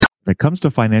When it comes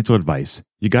to financial advice,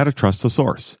 you got to trust the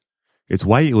source. It's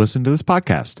why you listen to this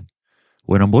podcast.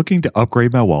 When I'm looking to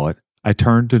upgrade my wallet, I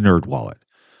turn to NerdWallet.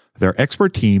 Their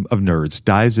expert team of nerds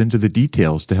dives into the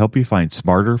details to help you find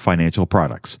smarter financial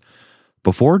products.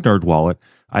 Before NerdWallet,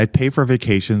 I'd pay for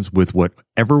vacations with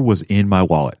whatever was in my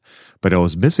wallet, but I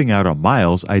was missing out on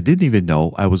miles I didn't even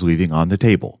know I was leaving on the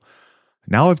table.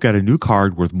 Now I've got a new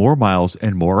card worth more miles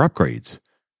and more upgrades.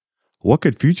 What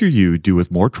could future you do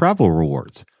with more travel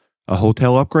rewards? A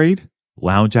hotel upgrade?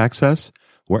 Lounge access?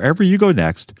 Wherever you go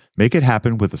next, make it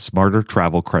happen with a smarter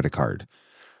travel credit card.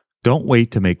 Don't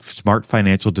wait to make smart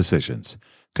financial decisions.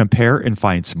 Compare and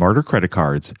find smarter credit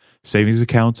cards, savings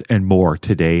accounts, and more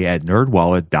today at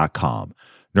nerdwallet.com.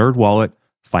 NerdWallet,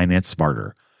 finance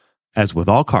smarter. As with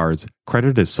all cards,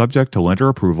 credit is subject to lender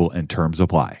approval and terms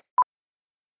apply.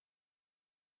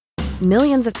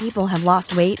 Millions of people have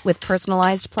lost weight with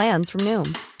personalized plans from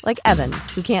Noom. Like Evan,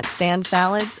 who can't stand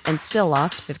salads and still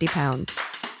lost 50 pounds.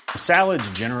 Salads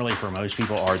generally for most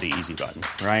people are the easy button,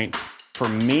 right? For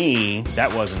me,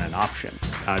 that wasn't an option.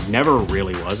 I never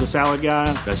really was a salad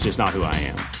guy. That's just not who I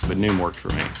am. But Noom worked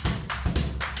for me.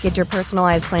 Get your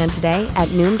personalized plan today at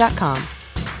Noom.com.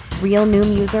 Real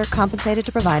Noom user compensated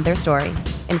to provide their story.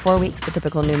 In 4 weeks, the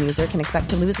typical Noom user can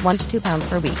expect to lose 1 to 2 pounds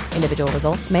per week. Individual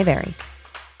results may vary.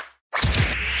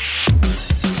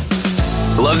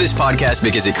 I love this podcast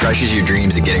because it crushes your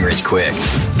dreams of getting rich quick.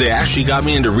 They actually got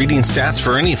me into reading stats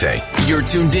for anything. You're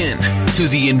tuned in to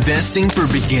the Investing for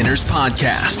Beginners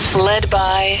podcast. Led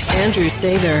by Andrew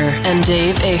Sather and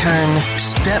Dave Ahern.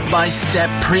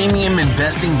 Step-by-step premium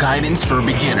investing guidance for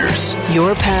beginners.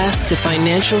 Your path to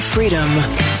financial freedom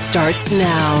starts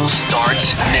now.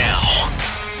 Starts now.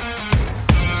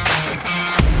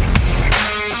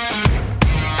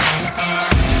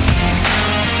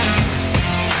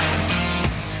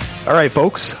 All right,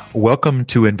 folks, welcome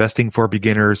to Investing for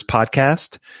Beginners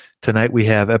podcast. Tonight we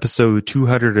have episode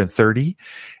 230,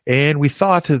 and we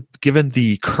thought, given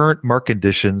the current market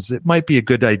conditions, it might be a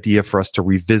good idea for us to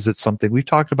revisit something we've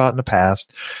talked about in the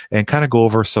past and kind of go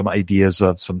over some ideas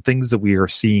of some things that we are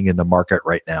seeing in the market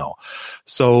right now.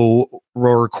 So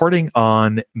we're recording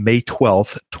on May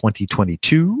 12th,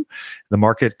 2022. The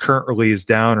market currently is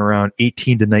down around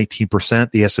 18 to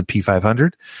 19%, the S&P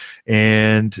 500,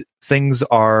 and things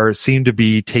seem to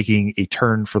be taking a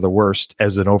turn for the worst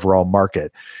as an overall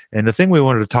market. And the thing we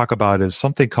wanted to talk about is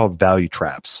something called value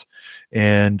traps.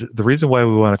 And the reason why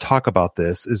we want to talk about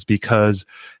this is because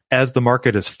as the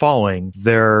market is falling,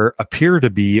 there appear to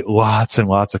be lots and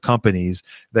lots of companies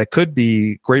that could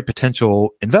be great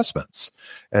potential investments.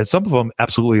 And some of them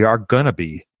absolutely are going to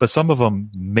be, but some of them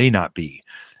may not be.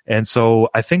 And so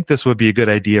I think this would be a good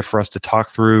idea for us to talk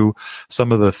through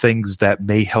some of the things that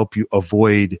may help you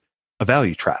avoid a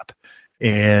value trap.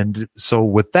 And so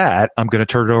with that, I'm going to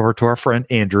turn it over to our friend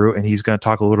Andrew, and he's going to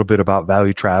talk a little bit about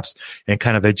value traps and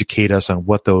kind of educate us on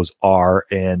what those are.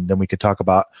 And then we can talk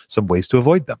about some ways to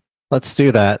avoid them. Let's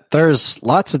do that. There's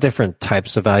lots of different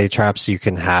types of value traps you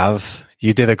can have.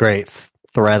 You did a great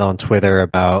thread on Twitter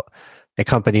about a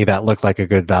company that looked like a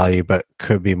good value, but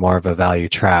could be more of a value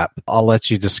trap. I'll let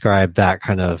you describe that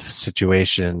kind of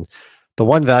situation. The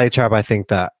one value trap I think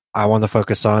that I want to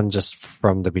focus on just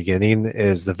from the beginning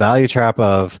is the value trap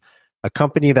of a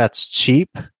company that's cheap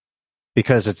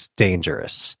because it's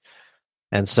dangerous.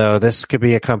 And so this could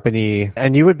be a company,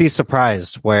 and you would be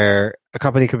surprised where a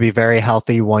company could be very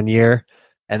healthy one year,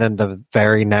 and then the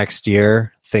very next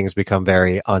year, things become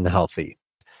very unhealthy.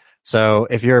 So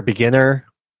if you're a beginner,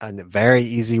 a very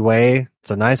easy way,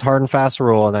 it's a nice hard and fast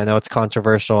rule, and I know it's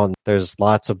controversial, and there's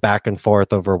lots of back and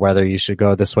forth over whether you should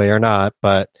go this way or not,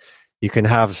 but you can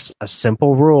have a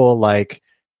simple rule like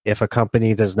if a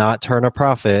company does not turn a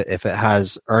profit, if it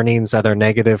has earnings that are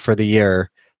negative for the year,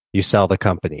 you sell the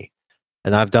company.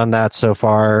 And I've done that so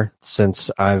far since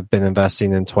I've been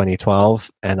investing in 2012,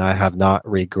 and I have not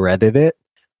regretted it.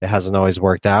 It hasn't always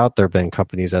worked out. There have been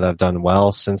companies that have done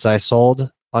well since I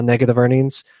sold on negative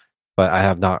earnings, but I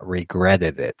have not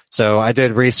regretted it. So I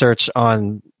did research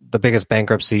on the biggest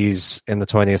bankruptcies in the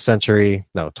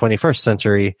 21st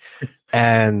century.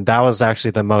 And that was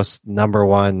actually the most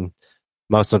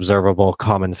observable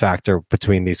common factor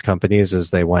between these companies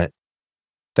is they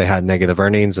had negative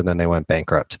earnings and then they went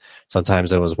bankrupt.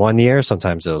 Sometimes it was 1 year,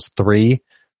 sometimes it was 3,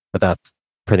 but that's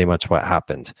pretty much what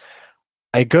happened.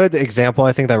 A good example,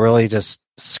 I think, that really just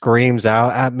screams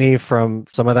out at me from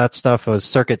some of that stuff was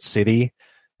Circuit City.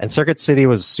 And Circuit City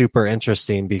was super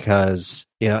interesting because,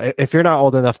 if you're not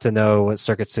old enough to know what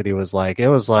Circuit City was like, it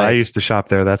was like... I used to shop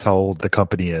there. That's how old the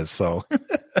company is, so...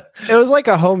 It was like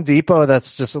a Home Depot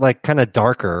that's just like kind of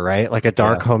darker, right? Like a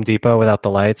dark Home Depot without the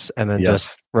lights, and then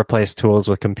just replace tools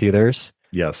with computers.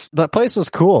 Yes. That place was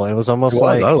cool. It was almost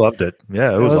like I loved it.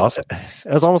 Yeah, it was awesome.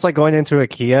 It was almost like going into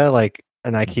IKEA, like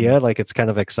an IKEA. Like it's kind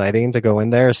of exciting to go in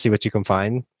there, see what you can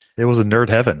find. It was a nerd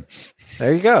heaven.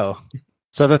 There you go.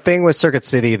 So the thing with Circuit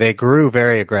City, they grew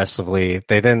very aggressively.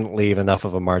 They didn't leave enough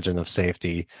of a margin of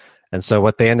safety. And so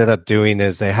what they ended up doing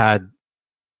is they had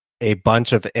a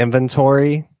bunch of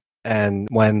inventory. And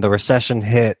when the recession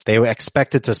hit, they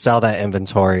expected to sell that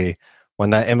inventory.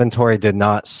 When that inventory did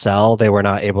not sell, they were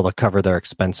not able to cover their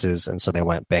expenses. And so they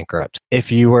went bankrupt.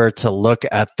 If you were to look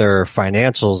at their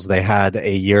financials, they had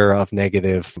a year of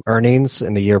negative earnings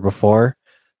in the year before.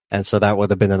 And so that would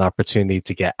have been an opportunity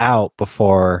to get out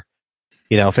before,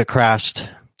 if it crashed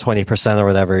 20% or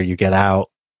whatever, you get out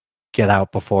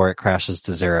before it crashes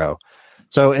to zero.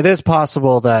 So it is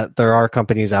possible that there are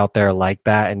companies out there like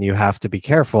that, and you have to be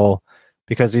careful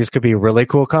because these could be really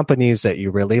cool companies that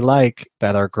you really like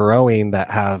that are growing, that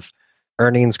have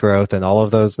earnings growth and all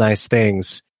of those nice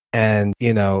things. And,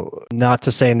 not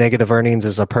to say negative earnings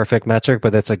is a perfect metric,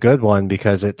 but it's a good one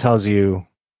because it tells you,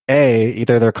 A,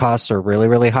 either their costs are really,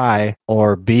 really high,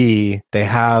 or B, they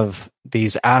have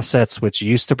these assets which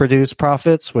used to produce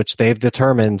profits, which they've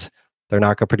determined they're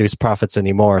not going to produce profits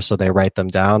anymore, so they write them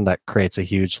down. That creates a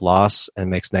huge loss and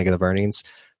makes negative earnings.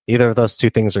 Either of those two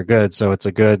things are good, so it's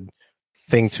a good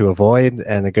thing to avoid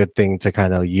and a good thing to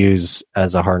kind of use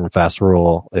as a hard and fast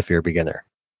rule if you're a beginner.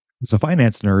 As a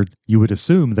finance nerd, you would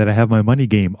assume that I have my money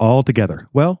game all together.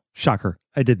 Well, shocker,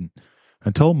 I didn't.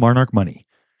 Until Monarch Money.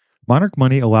 Monarch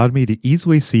Money allowed me to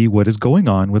easily see what is going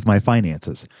on with my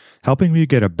finances, helping me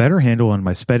get a better handle on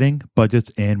my spending,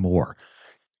 budgets, and more.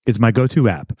 It's my go-to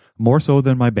app, more so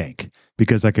than my bank,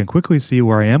 because I can quickly see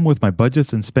where I am with my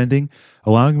budgets and spending,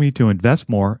 allowing me to invest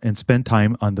more and spend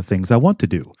time on the things I want to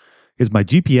do. It's my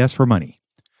GPS for money.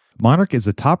 Monarch is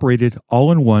a top-rated,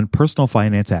 all-in-one personal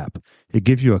finance app. It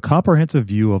gives you a comprehensive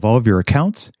view of all of your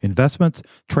accounts, investments,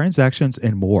 transactions,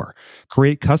 and more.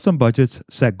 Create custom budgets,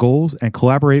 set goals, and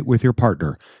collaborate with your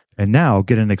partner. And now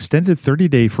get an extended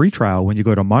 30-day free trial when you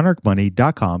go to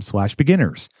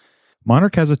monarchmoney.com/beginners.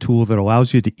 Monarch has a tool that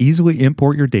allows you to easily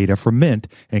import your data from Mint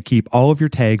and keep all of your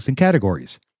tags and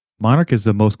categories. Monarch is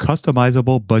the most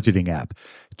customizable budgeting app.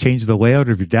 Change the layout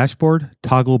of your dashboard,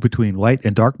 toggle between light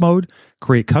and dark mode,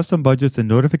 create custom budgets and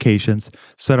notifications,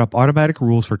 set up automatic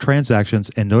rules for transactions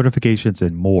and notifications,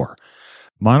 and more.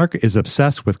 Monarch is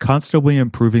obsessed with constantly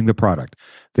improving the product.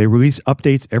 They release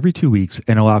updates every 2 weeks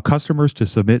and allow customers to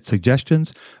submit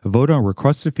suggestions, vote on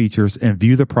requested features, and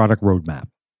view the product roadmap.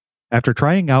 After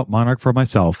trying out Monarch for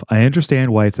myself, I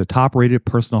understand why it's a top-rated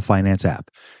personal finance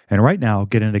app. And right now,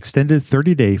 get an extended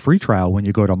 30-day free trial when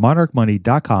you go to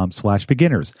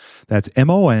monarchmoney.com/beginners. That's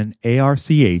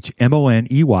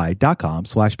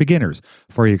monarchmoney.com/beginners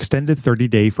for your extended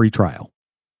 30-day free trial.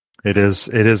 It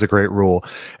is a great rule.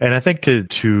 And I think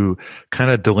to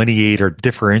kind of delineate or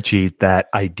differentiate that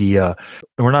idea,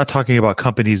 we're not talking about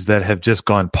companies that have just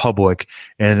gone public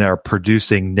and are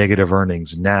producing negative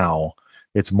earnings now.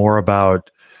 It's more about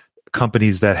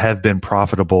companies that have been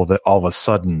profitable that all of a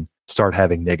sudden start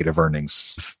having negative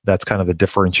earnings. That's kind of the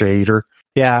differentiator.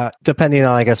 Yeah, depending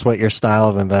on, I guess, what your style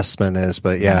of investment is.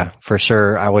 But yeah, for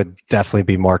sure, I would definitely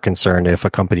be more concerned if a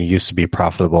company used to be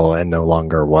profitable and no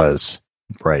longer was.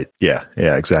 Right. Yeah,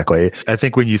 exactly. I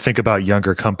think when you think about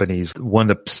younger companies, one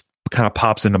that kind of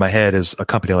pops into my head is a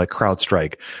company like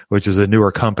CrowdStrike, which is a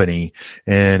newer company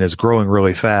and is growing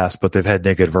really fast, but they've had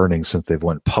negative earnings since they've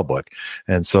went public.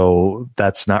 And so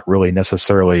that's not really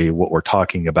necessarily what we're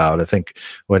talking about. I think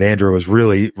what Andrew was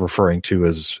really referring to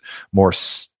is more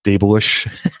stable-ish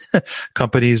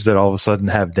companies that all of a sudden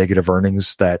have negative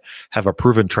earnings that have a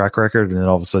proven track record. And then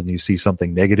all of a sudden you see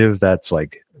something negative that's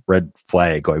like red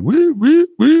flag going, woo, woo,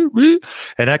 woo, woo.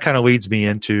 And that kind of leads me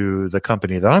into the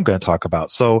company that I'm going to talk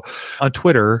about. So on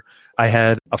Twitter, I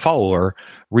had a follower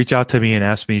reach out to me and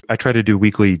ask me, I try to do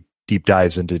weekly deep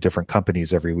dives into different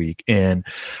companies every week. And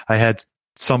I had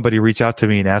somebody reach out to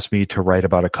me and ask me to write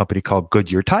about a company called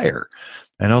Goodyear Tire.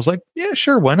 And I was like, yeah,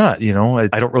 sure. Why not?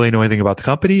 I don't really know anything about the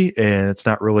company and it's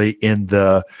not really in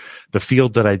the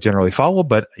field that I generally follow,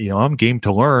 but I'm game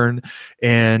to learn.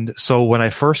 And so when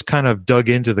I first kind of dug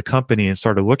into the company and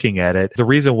started looking at it, the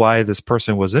reason why this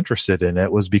person was interested in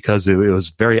it was because it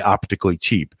was very optically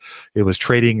cheap. It was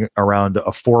trading around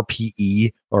a 4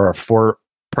 PE or a 4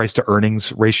 price to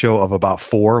earnings ratio of about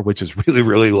 4, which is really,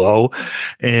 really low.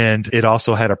 And it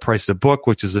also had a price to book,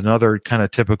 which is another kind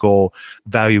of typical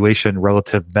valuation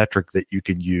relative metric that you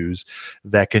can use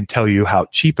that can tell you how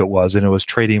cheap it was. And it was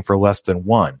trading for less than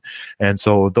 1. And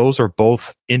so those are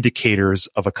both indicators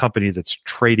of a company that's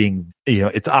trading,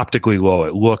 it's optically low.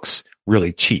 It looks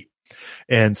really cheap.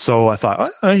 And so I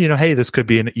thought, hey, this could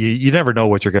be you never know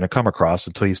what you're going to come across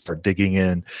until you start digging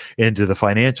into the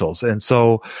financials. And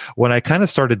so when I kind of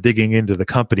started digging into the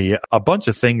company, a bunch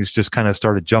of things just kind of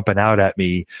started jumping out at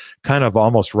me kind of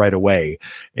almost right away.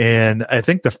 And I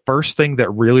think the first thing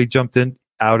that really jumped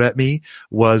out at me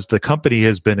was the company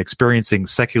has been experiencing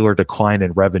secular decline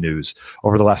in revenues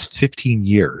over the last 15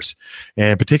 years, and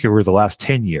in particular the last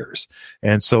 10 years.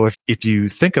 And so if you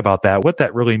think about that, what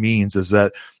that really means is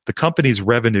that the company's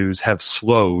revenues have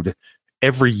slowed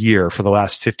every year for the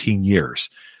last 15 years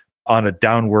on a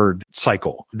downward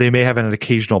cycle. They may have an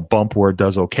occasional bump where it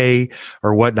does okay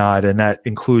or whatnot, and that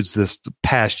includes this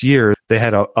past year. They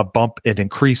had a bump and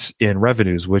increase in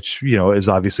revenues, which, is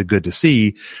obviously good to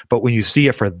see. But when you see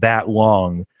it for that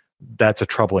long, that's a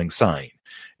troubling sign.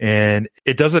 And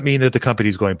it doesn't mean that the company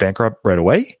is going bankrupt right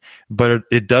away, but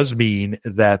it does mean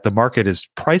that the market is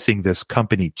pricing this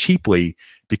company cheaply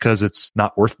because it's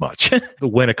not worth much.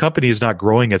 When a company is not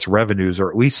growing its revenues, or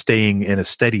at least staying in a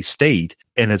steady state,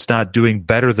 and it's not doing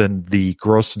better than the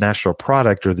gross national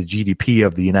product or the GDP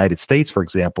of the United States, for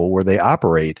example, where they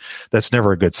operate, that's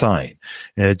never a good sign.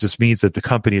 And it just means that the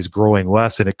company is growing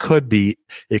less. And it could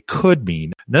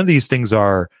mean none of these things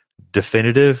are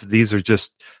definitive. These are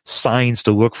just signs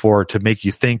to look for to make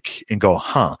you think and go,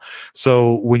 huh.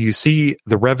 So when you see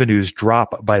the revenues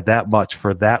drop by that much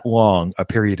for that long a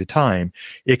period of time,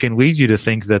 it can lead you to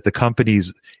think that the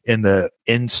company's in the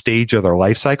end stage of their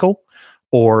life cycle,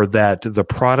 or that the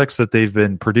products that they've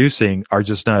been producing are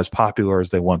just not as popular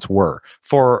as they once were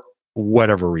for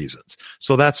whatever reasons.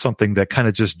 So that's something that kind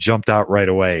of just jumped out right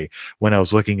away when I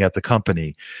was looking at the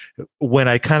company. When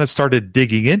I kind of started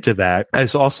digging into that, I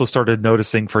also started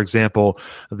noticing, for example,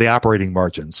 the operating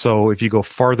margins. So if you go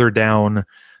farther down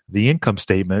the income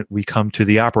statement, we come to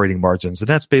the operating margins, and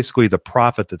that's basically the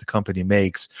profit that the company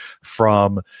makes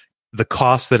from the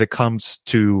cost that it comes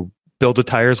to build the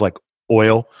tires, like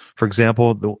oil, for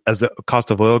example. As the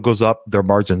cost of oil goes up, their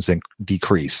margins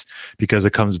decrease because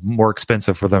it becomes more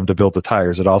expensive for them to build the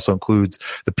tires. It also includes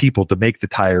the people to make the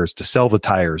tires, to sell the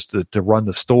tires, to run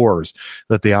the stores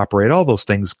that they operate. All those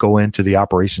things go into the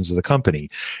operations of the company.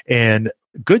 And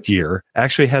Goodyear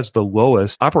actually has the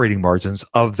lowest operating margins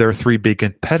of their three big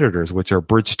competitors, which are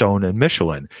Bridgestone and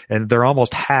Michelin. And they're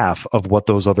almost half of what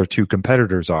those other two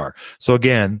competitors are. So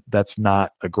again, that's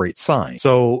not a great sign.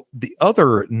 So the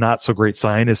other not so great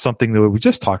sign is something that we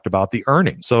just talked about, the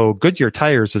earnings. So Goodyear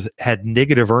Tires has had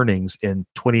negative earnings in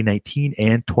 2019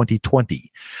 and 2020.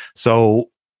 So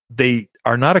they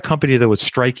are not a company that would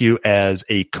strike you as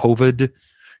a COVID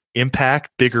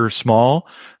impact, big or small.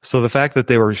 So the fact that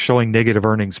they were showing negative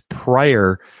earnings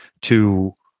prior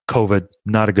to COVID,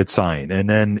 not a good sign. And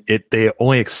then they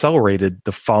only accelerated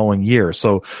the following year.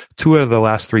 So 2 of the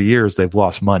last 3 years, they've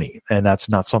lost money. And that's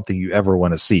not something you ever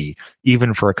want to see,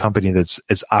 even for a company that's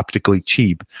as optically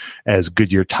cheap as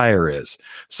Goodyear Tire is.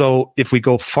 So if we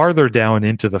go farther down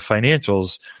into the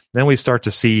financials, then we start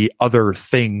to see other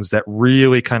things that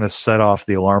really kind of set off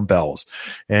the alarm bells.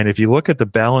 And if you look at the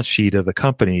balance sheet of the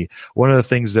company, one of the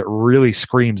things that really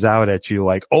screams out at you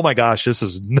like, oh my gosh, this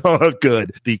is not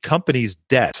good. The company's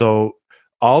debt. So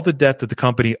all the debt that the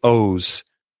company owes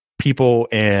people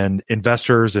and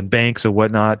investors and banks and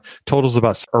whatnot totals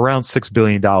about around $6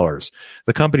 billion.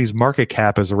 The company's market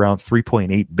cap is around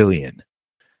 $3.8 billion.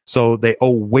 So they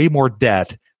owe way more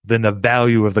debt than the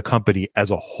value of the company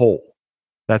as a whole.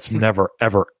 That's never,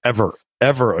 ever, ever,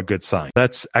 ever a good sign.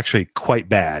 That's actually quite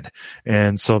bad.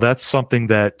 And so that's something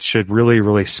that should really,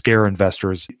 really scare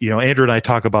investors. Andrew and I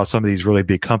talk about some of these really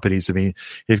big companies. I mean,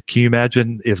 can you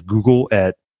imagine if Google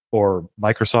or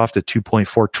Microsoft at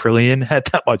 2.4 trillion had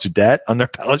that much debt on their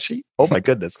balance sheet? Oh my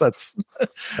goodness, that's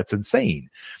insane.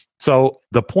 So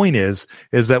the point is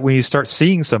that when you start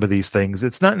seeing some of these things,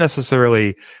 it's not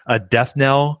necessarily a death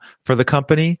knell for the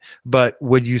company, but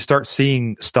when you start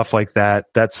seeing stuff like that,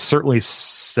 that certainly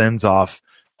sends off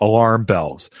alarm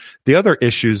bells. The other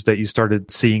issues that you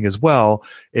started seeing as well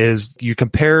is you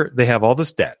compare, they have all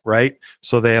this debt, right?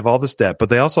 So they have all this debt, but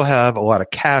they also have a lot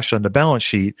of cash on the balance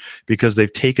sheet because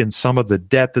they've taken some of the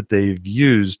debt that they've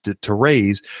used to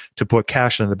raise to put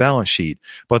cash on the balance sheet,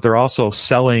 but they're also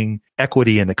selling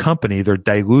equity in the company. They're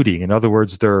diluting. In other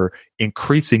words, they're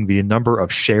increasing the number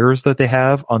of shares that they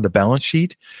have on the balance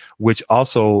sheet, which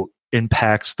also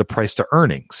impacts the price to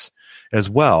earnings as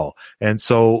well. And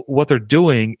so what they're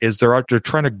doing is they're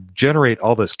trying to generate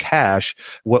all this cash,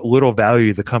 what little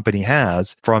value the company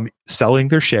has from selling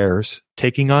their shares,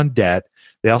 taking on debt.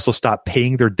 They also stopped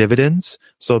paying their dividends.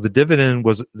 So the dividend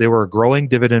they were a growing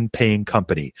dividend paying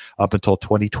company up until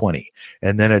 2020.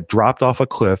 And then it dropped off a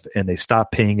cliff and they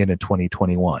stopped paying it in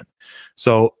 2021.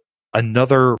 So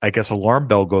another, I guess, alarm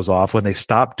bell goes off when they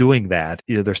stop doing that.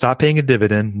 Either they stop paying a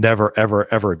dividend, never, ever,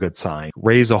 ever a good sign.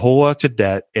 Raise a whole bunch of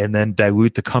debt and then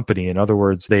dilute the company. In other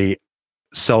words, they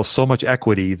sell so much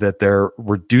equity that they're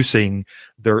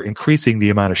increasing the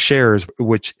amount of shares,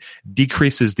 which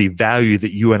decreases the value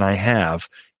that you and I have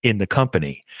in the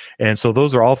company. And so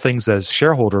those are all things as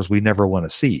shareholders we never want to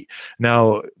see.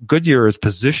 Now, Goodyear is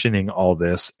positioning all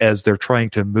this as they're trying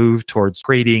to move towards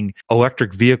creating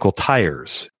electric vehicle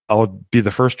tires. I'll be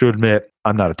the first to admit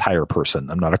I'm not a tire person.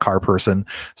 I'm not a car person.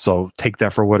 So take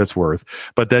that for what it's worth.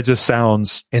 But that just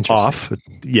sounds off.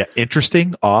 Yeah,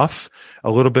 interesting, off,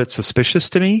 a little bit suspicious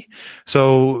to me.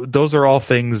 So those are all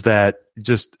things that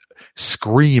just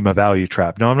scream a value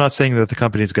trap. Now, I'm not saying that the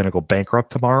company is going to go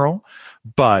bankrupt tomorrow,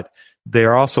 but they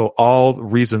are also all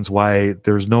reasons why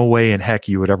there's no way in heck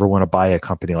you would ever want to buy a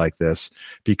company like this,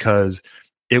 because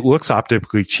it looks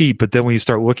optically cheap, but then when you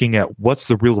start looking at what's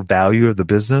the real value of the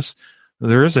business,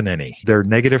 there isn't any. They're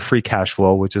negative free cash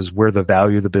flow, which is where the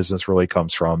value of the business really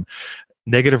comes from.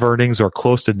 Negative earnings or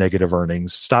close to negative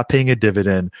earnings. Stop paying a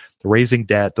dividend, raising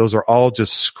debt. Those are all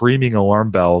just screaming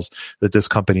alarm bells that this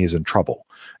company is in trouble.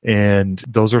 And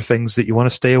those are things that you want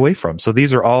to stay away from. So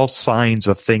these are all signs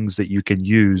of things that you can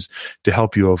use to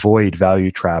help you avoid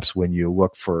value traps when you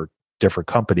look for different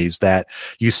companies that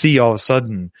you see all of a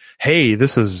sudden, hey,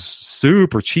 this is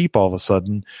super cheap all of a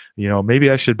sudden.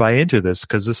 Maybe I should buy into this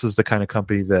because this is the kind of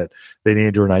company that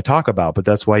Andrew and I talk about. But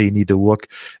that's why you need to look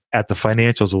at the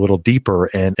financials a little deeper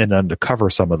and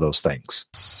uncover some of those things.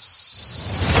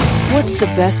 What's the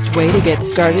best way to get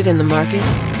started in the market?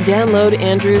 Download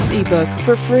Andrew's ebook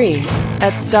for free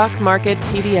at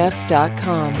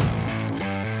stockmarketpdf.com.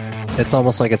 It's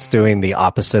almost like it's doing the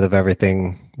opposite of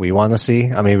everything we want to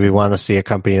see. I mean, we want to see a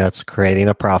company that's creating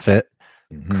a profit,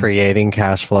 creating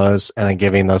cash flows, and then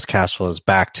giving those cash flows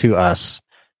back to us,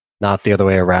 not the other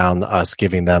way around, us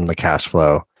giving them the cash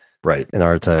flow, right, in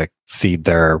order to feed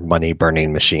their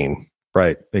money-burning machine.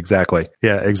 Right, exactly.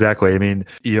 Yeah, exactly. I mean,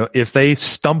 if they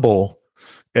stumble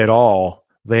at all,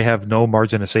 they have no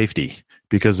margin of safety,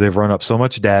 because they've run up so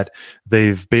much debt.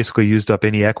 They've basically used up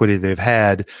any equity they've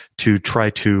had to try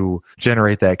to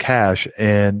generate that cash,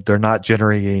 and they're not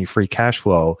generating any free cash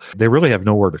flow. They really have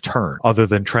nowhere to turn other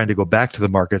than trying to go back to the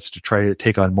markets to try to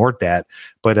take on more debt.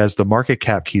 But as the market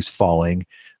cap keeps falling,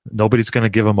 nobody's going to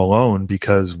give them a loan,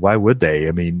 because why would they?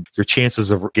 I mean, your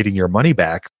chances of getting your money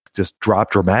back just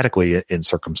drop dramatically in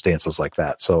circumstances like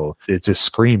that. So it just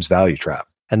screams value trap.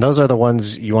 And those are the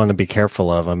ones you want to be careful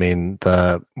of. I mean,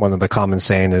 one of the common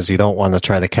saying is you don't want to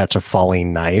try to catch a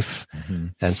falling knife. Mm-hmm.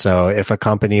 And so if a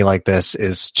company like this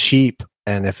is cheap,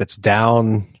 and if it's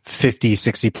down 50,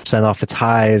 60% off its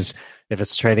highs, if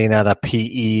it's trading at a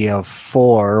PE of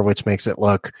 4, which makes it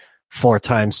look 4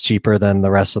 times cheaper than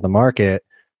the rest of the market,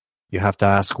 you have to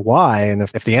ask why. And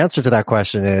if the answer to that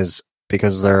question is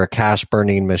because they're a cash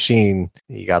burning machine,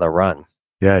 you got to run.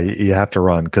 Yeah, you have to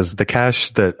run, because the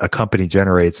cash that a company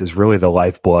generates is really the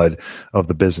lifeblood of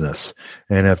the business.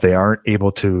 And if they aren't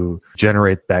able to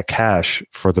generate that cash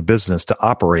for the business to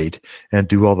operate and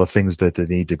do all the things that they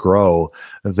need to grow,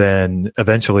 then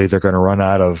eventually they're going to run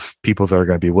out of people that are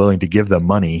going to be willing to give them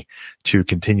money to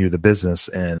continue the business,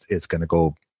 and it's going to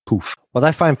go poof. What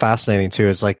I find fascinating too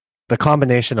is like the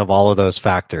combination of all of those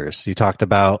factors. You talked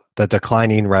about the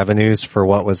declining revenues for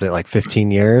what was it, like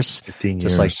 15 years? 15 years.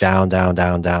 Just like down, down,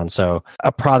 down, down. So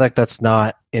a product that's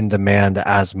not in demand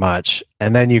as much.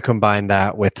 And then you combine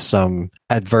that with some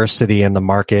adversity in the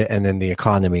market and in the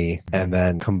economy. And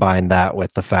then combine that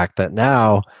with the fact that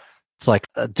now it's like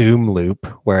a doom loop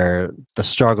where the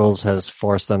struggles has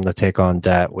forced them to take on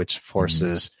debt, which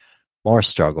forces more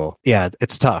struggle. Yeah,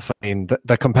 it's tough. I mean,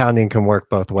 the compounding can work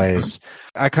both ways.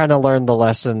 I kind of learned the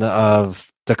lesson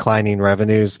of declining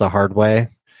revenues the hard way.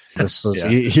 This was,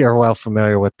 you're well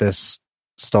familiar with this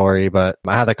story, but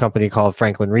I had a company called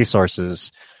Franklin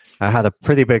Resources. I had a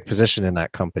pretty big position in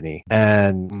that company.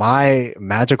 And my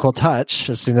magical touch,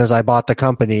 as soon as I bought the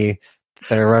company,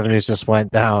 their revenues just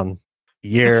went down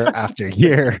year after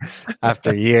year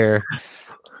after year.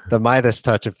 The Midas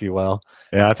touch, if you will.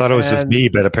 Yeah, I thought it was just me,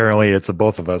 but apparently it's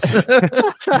both of us.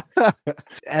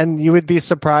 And you would be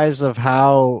surprised of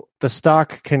how the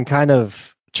stock can kind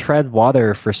of tread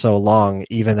water for so long,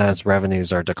 even as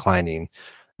revenues are declining.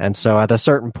 And so at a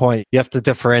certain point, you have to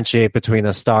differentiate between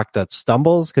a stock that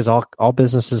stumbles, because all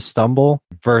businesses stumble,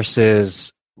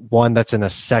 versus one that's in a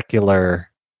secular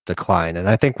decline. And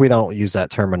I think we don't use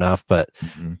that term enough, but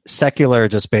secular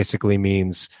just basically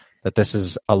means that this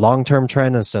is a long-term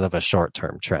trend instead of a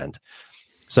short-term trend.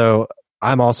 So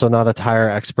I'm also not a tire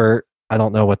expert. I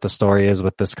don't know what the story is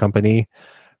with this company.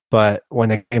 But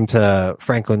when it came to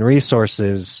Franklin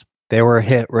Resources, they were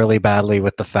hit really badly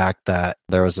with the fact that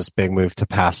there was this big move to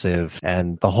passive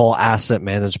and the whole asset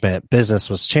management business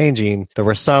was changing. There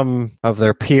were some of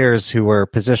their peers who were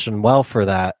positioned well for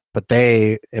that, but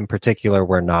they in particular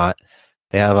were not.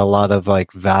 They have a lot of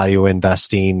like value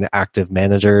investing active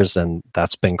managers, and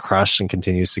that's been crushed and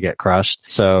continues to get crushed.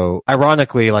 So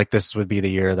ironically, like this would be the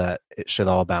year that it should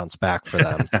all bounce back for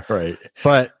them. Right.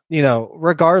 But,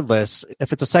 regardless,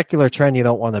 if it's a secular trend you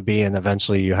don't want to be in,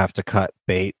 eventually you have to cut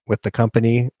bait with the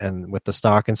company and with the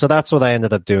stock. And so that's what I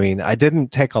ended up doing. I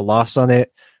didn't take a loss on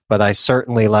it, but I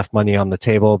certainly left money on the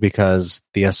table because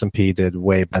the S&P did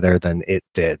way better than it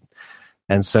did.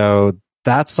 And so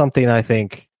that's something I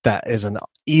think that is an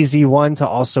easy one to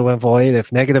also avoid.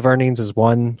 If negative earnings is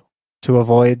one to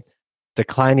avoid,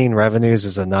 declining revenues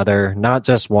is another, not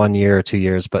just 1 year or 2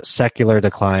 years, but secular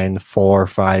decline 4 or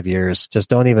 5 years. Just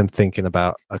don't even thinking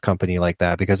about a company like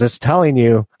that because it's telling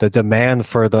you the demand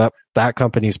for that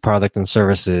company's product and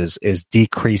services is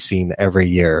decreasing every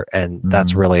year. And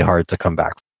that's really hard to come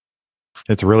back.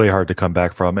 It's really hard to come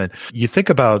back from. And you think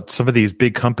about some of these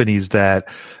big companies that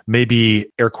may be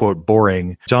air quote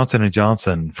boring. Johnson &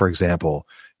 Johnson, for example,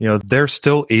 they're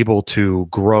still able to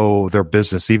grow their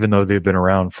business, even though they've been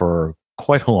around for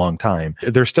quite a long time.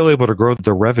 They're still able to grow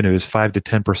their revenues 5 to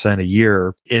 10% a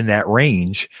year in that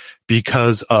range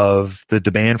because of the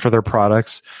demand for their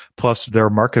products, plus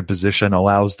their market position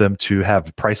allows them to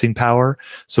have pricing power.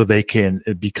 So they can,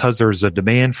 because there's a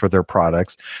demand for their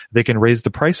products, they can raise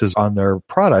the prices on their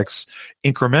products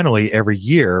incrementally every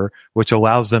year, which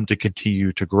allows them to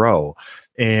continue to grow.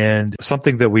 And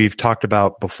something that we've talked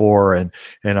about before, and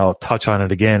I'll touch on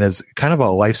it again, is kind of a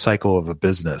life cycle of a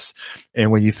business. And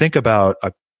when you think about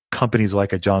companies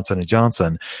like a Johnson &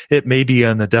 Johnson, it may be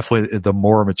on definitely the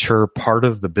more mature part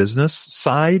of the business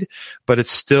side, but it's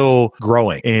still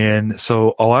growing. And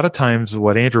so a lot of times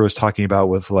what Andrew was talking about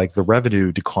with like the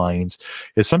revenue declines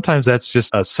is sometimes that's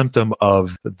just a symptom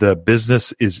of the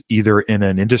business is either in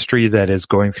an industry that is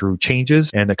going through changes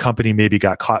and the company maybe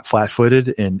got caught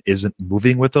flat-footed and isn't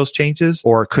moving with those changes,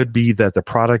 or it could be that the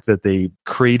product that they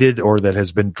created or that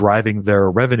has been driving their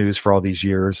revenues for all these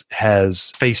years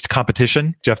has faced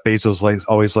competition. Jeff Bezos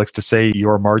always likes to say,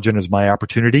 your margin is my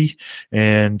opportunity.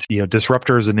 And,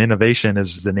 disruptors and innovation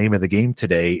is the name of the game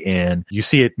today. And you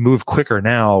see it move quicker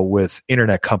now with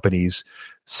internet companies,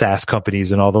 SaaS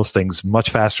companies, and all those things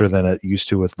much faster than it used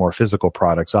to with more physical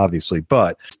products, obviously.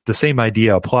 But the same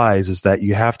idea applies, is that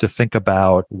you have to think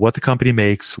about what the company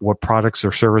makes, what products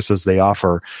or services they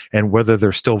offer, and whether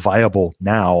they're still viable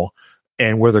now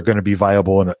and where they're going to be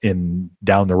viable in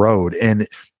down the road. And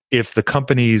if the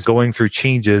company's going through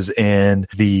changes and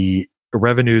the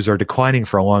revenues are declining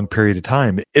for a long period of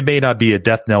time, it may not be a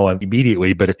death knell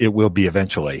immediately, but it will be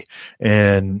eventually.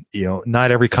 And, not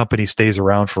every company stays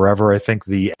around forever. I think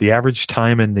the average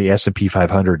time in the S&P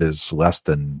 500 is less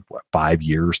than 5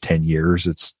 years, 10 years.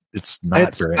 It's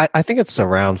not very. I think it's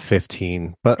around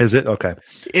 15, but is it? Okay.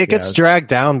 It gets dragged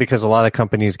down because a lot of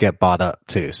companies get bought up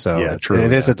too. So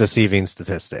it is a deceiving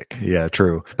statistic. Yeah,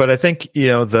 true. But I think,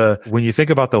 when you think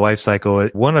about the life cycle,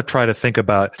 I want to try to think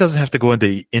about, it doesn't have to go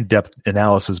into in-depth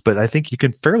analysis, but I think you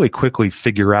can fairly quickly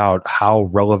figure out how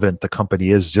relevant the company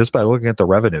is just by looking at the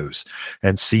revenues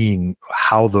and seeing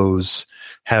how those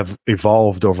have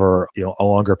evolved over a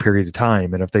longer period of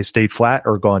time. And if they stayed flat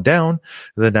or gone down,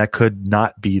 then that could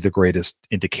not be the greatest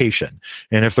indication.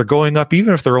 And if they're going up,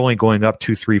 even if they're only going up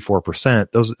 2, 3,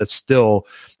 4%, that's still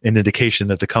an indication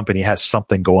that the company has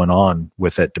something going on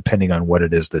with it, depending on what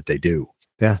it is that they do.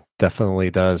 Yeah,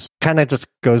 definitely does. Kind of just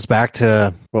goes back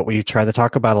to what we try to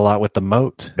talk about a lot with the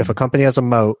moat. If a company has a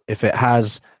moat, if it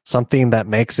has something that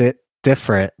makes it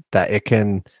different, that it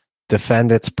can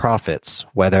defend its profits,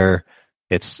 whether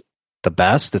it's the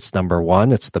best, it's number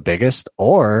one, it's the biggest,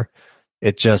 or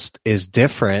it just is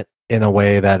different in a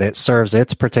way that it serves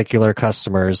its particular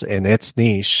customers in its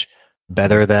niche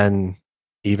better than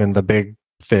even the big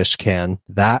fish can.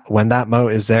 That when that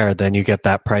moat is there, then you get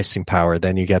that pricing power,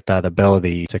 then you get that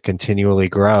ability to continually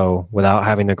grow without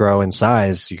having to grow in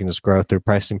size. You can just grow through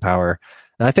pricing power.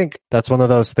 And I think that's one of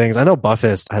those things. I know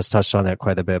Buffett has touched on it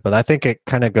quite a bit, but I think it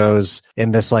kind of goes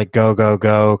in this like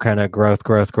go kind of growth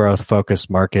focused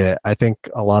market. I think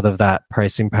a lot of that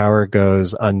pricing power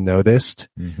goes unnoticed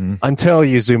until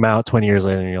you zoom out 20 years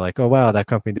later and you're like, oh, wow, that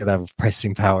company did have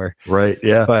pricing power. Right.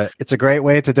 Yeah. But it's a great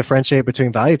way to differentiate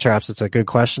between value traps. It's a good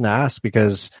question to ask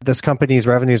because this company's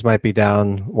revenues might be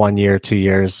down 1 year, 2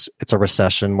 years. It's a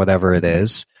recession, whatever it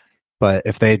is. But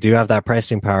if they do have that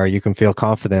pricing power, you can feel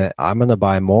confident, I'm going to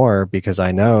buy more because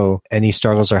I know any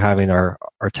struggles they're having are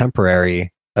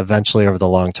temporary. eventually over the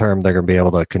long term, they're going to be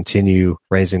able to continue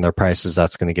raising their prices.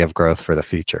 That's going to give growth for the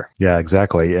future. Yeah,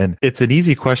 exactly. And it's an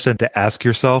easy question to ask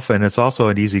yourself. And it's also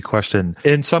an easy question.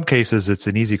 In some cases, it's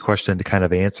an easy question to kind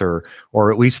of answer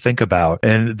or at least think about.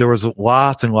 And there was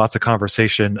lots and lots of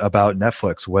conversation about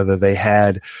Netflix, whether they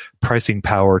had pricing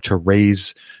power to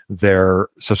raise their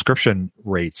subscription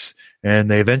rates.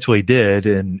 And they eventually did.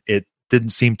 And it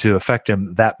didn't seem to affect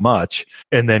him that much.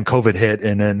 And then COVID hit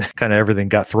and then kind of everything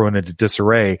got thrown into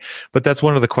disarray. But that's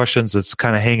one of the questions that's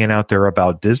kind of hanging out there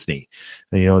about Disney.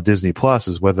 You know, Disney Plus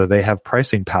is whether they have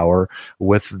pricing power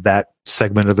with that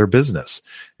segment of their business.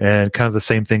 And kind of the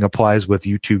same thing applies with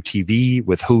YouTube TV,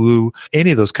 with Hulu,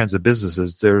 any of those kinds of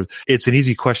businesses. It's an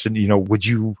easy question. You know, would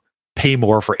you pay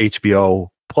more for HBO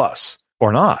Plus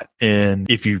or not? And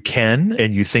if you can,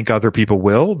 and you think other people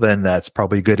will, then that's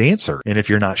probably a good answer. And if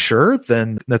you're not sure,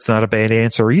 then that's not a bad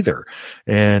answer either.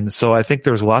 And so I think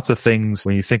there's lots of things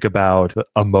when you think about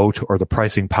a moat or the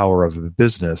pricing power of a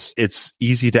business, it's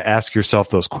easy to ask yourself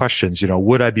those questions. You know,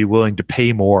 would I be willing to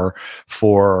pay more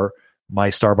for my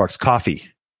Starbucks coffee?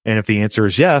 And if the answer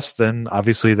is yes, then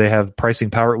obviously they have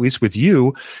pricing power, at least with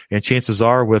you, and chances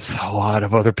are with a lot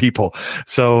of other people.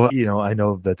 So, you know, I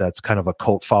know that that's kind of a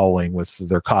cult following with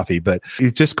their coffee, but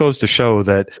it just goes to show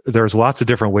that there's lots of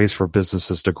different ways for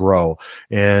businesses to grow.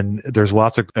 And there's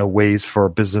lots of ways for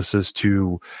businesses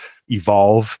to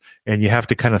evolve. And you have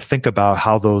to kind of think about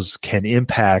how those can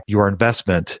impact your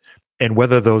investment and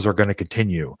whether those are going to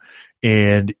continue.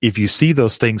 And if you see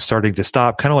those things starting to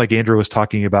stop, kind of like Andrew was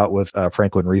talking about with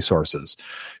Franklin Resources,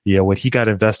 you know, when he got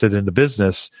invested in the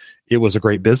business, it was a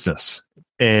great business.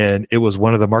 And it was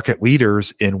one of the market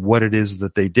leaders in what it is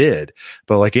that they did.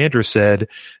 But like Andrew said,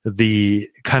 the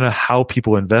kind of how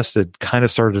people invested kind of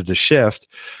started to shift.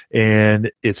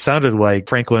 And it sounded like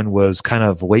Franklin was kind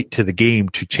of late to the game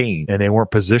to change. And they weren't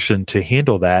positioned to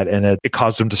handle that. And it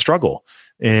caused them to struggle.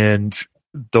 And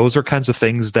those are kinds of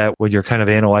things that when you're kind of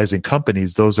analyzing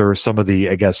companies, those are some of the,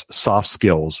 I guess, soft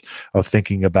skills of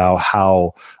thinking about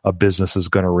how a business is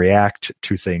going to react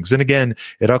to things. And again,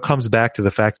 it all comes back to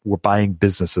the fact we're buying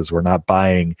businesses. We're not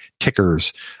buying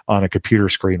tickers on a computer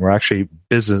screen. We're actually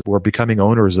we're becoming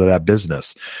owners of that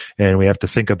business. And we have to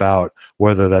think about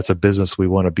whether that's a business we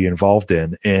want to be involved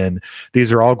in. And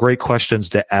these are all great questions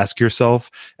to ask yourself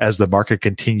as the market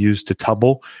continues to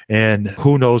tumble. And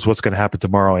who knows what's going to happen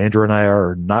tomorrow. Andrew and I are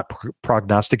not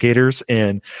prognosticators,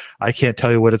 and I can't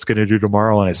tell you what it's going to do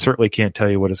tomorrow, and I certainly can't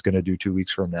tell you what it's going to do 2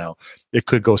 weeks from now. It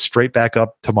could go straight back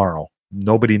up tomorrow.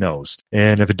 Nobody knows.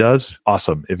 And if it does,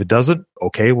 awesome. If it doesn't,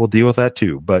 okay, we'll deal with that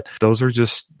too. But those are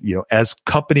just, you know, as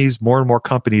companies, more and more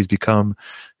companies become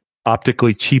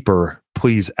optically cheaper,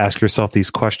 please ask yourself these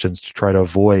questions to try to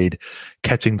avoid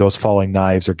catching those falling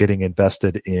knives or getting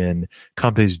invested in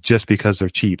companies just because they're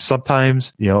cheap.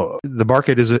 Sometimes, you know, the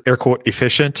market is air quote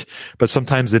efficient, but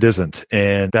sometimes it isn't.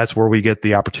 And that's where we get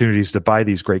the opportunities to buy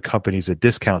these great companies at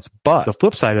discounts. But the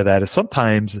flip side of that is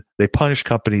sometimes they punish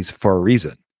companies for a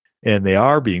reason. And they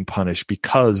are being punished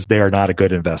because they are not a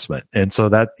good investment. And so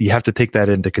that you have to take that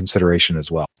into consideration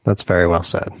as well. That's very well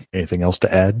said. Anything else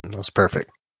to add? That's perfect.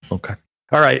 Okay.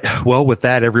 All right. Well, with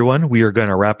that, everyone, we are going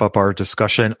to wrap up our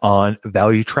discussion on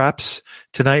value traps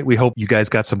tonight. We hope you guys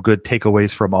got some good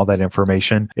takeaways from all that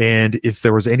information. And if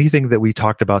there was anything that we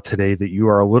talked about today that you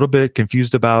are a little bit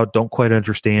confused about, don't quite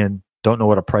understand, don't know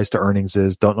what a price to earnings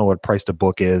is, don't know what price to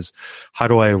book is, how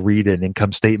do I read an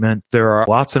income statement? There are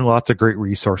lots and lots of great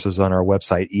resources on our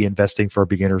website,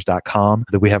 einvestingforbeginners.com,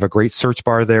 that we have a great search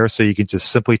bar there. So you can just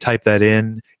simply type that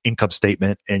in, income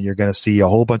statement, and you're going to see a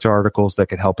whole bunch of articles that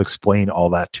can help explain all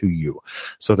that to you.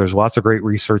 So there's lots of great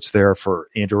research there for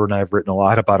Andrew and I have written a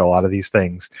lot about a lot of these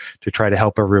things to try to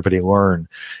help everybody learn.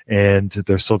 And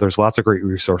there's lots of great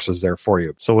resources there for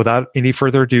you. So without any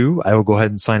further ado, I will go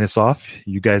ahead and sign us off.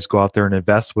 You guys go out there and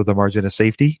invest with a margin of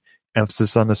safety,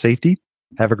 emphasis on the safety.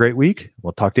 Have a great week.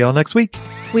 We'll talk to y'all next week.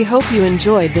 We hope you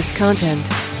enjoyed this content.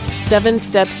 7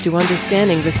 Steps to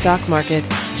Understanding the Stock Market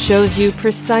shows you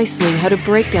precisely how to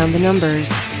break down the numbers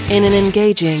in an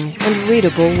engaging and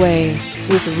readable way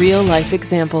with real-life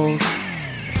examples.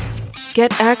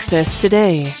 Get access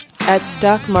today at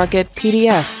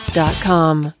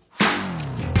stockmarketpdf.com.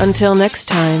 Until next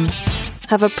time,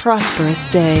 have a prosperous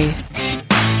day.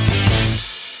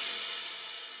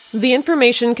 The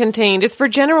information contained is for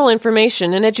general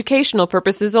information and educational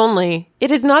purposes only. It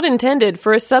is not intended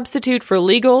for a substitute for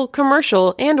legal,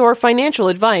 commercial, and/or financial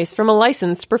advice from a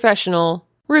licensed professional.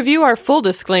 Review our full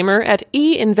disclaimer at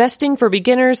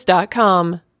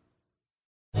einvestingforbeginners.com.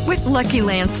 With Lucky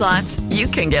Land Slots, you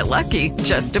can get lucky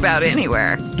just about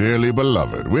anywhere. Dearly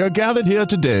beloved, we are gathered here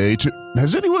today to...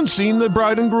 Has anyone seen the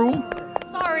bride and groom?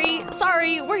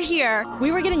 Sorry, we're here.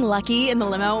 We were getting lucky in the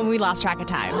limo and we lost track of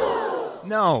time.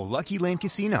 No, Lucky Land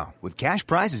Casino, with cash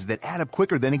prizes that add up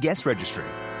quicker than a guest registry.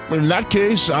 In that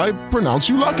case, I pronounce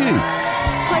you lucky.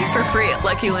 Play for free at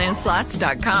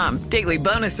LuckyLandSlots.com. Daily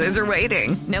bonuses are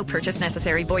waiting. No purchase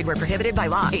necessary. Void where prohibited by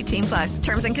law. 18+.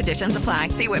 Terms and conditions apply.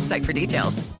 See website for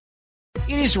details.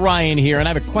 It is Ryan here, and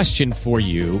I have a question for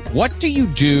you. What do you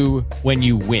do when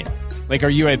you win? Like, are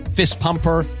you a fist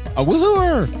pumper, a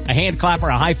woohooer, a hand clapper,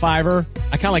 a high fiver?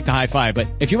 I kind of like the high five, but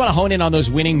if you want to hone in on those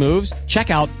winning moves,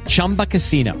 check out Chumba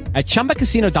Casino. At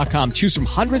ChumbaCasino.com, choose from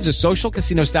hundreds of social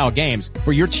casino-style games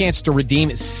for your chance to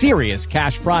redeem serious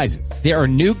cash prizes. There are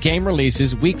new game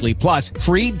releases weekly, plus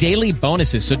free daily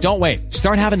bonuses. So don't wait.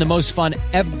 Start having the most fun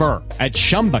ever at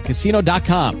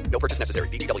ChumbaCasino.com. No purchase necessary.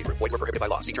 VGW. Void where prohibited by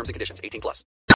law. See terms and conditions. 18+.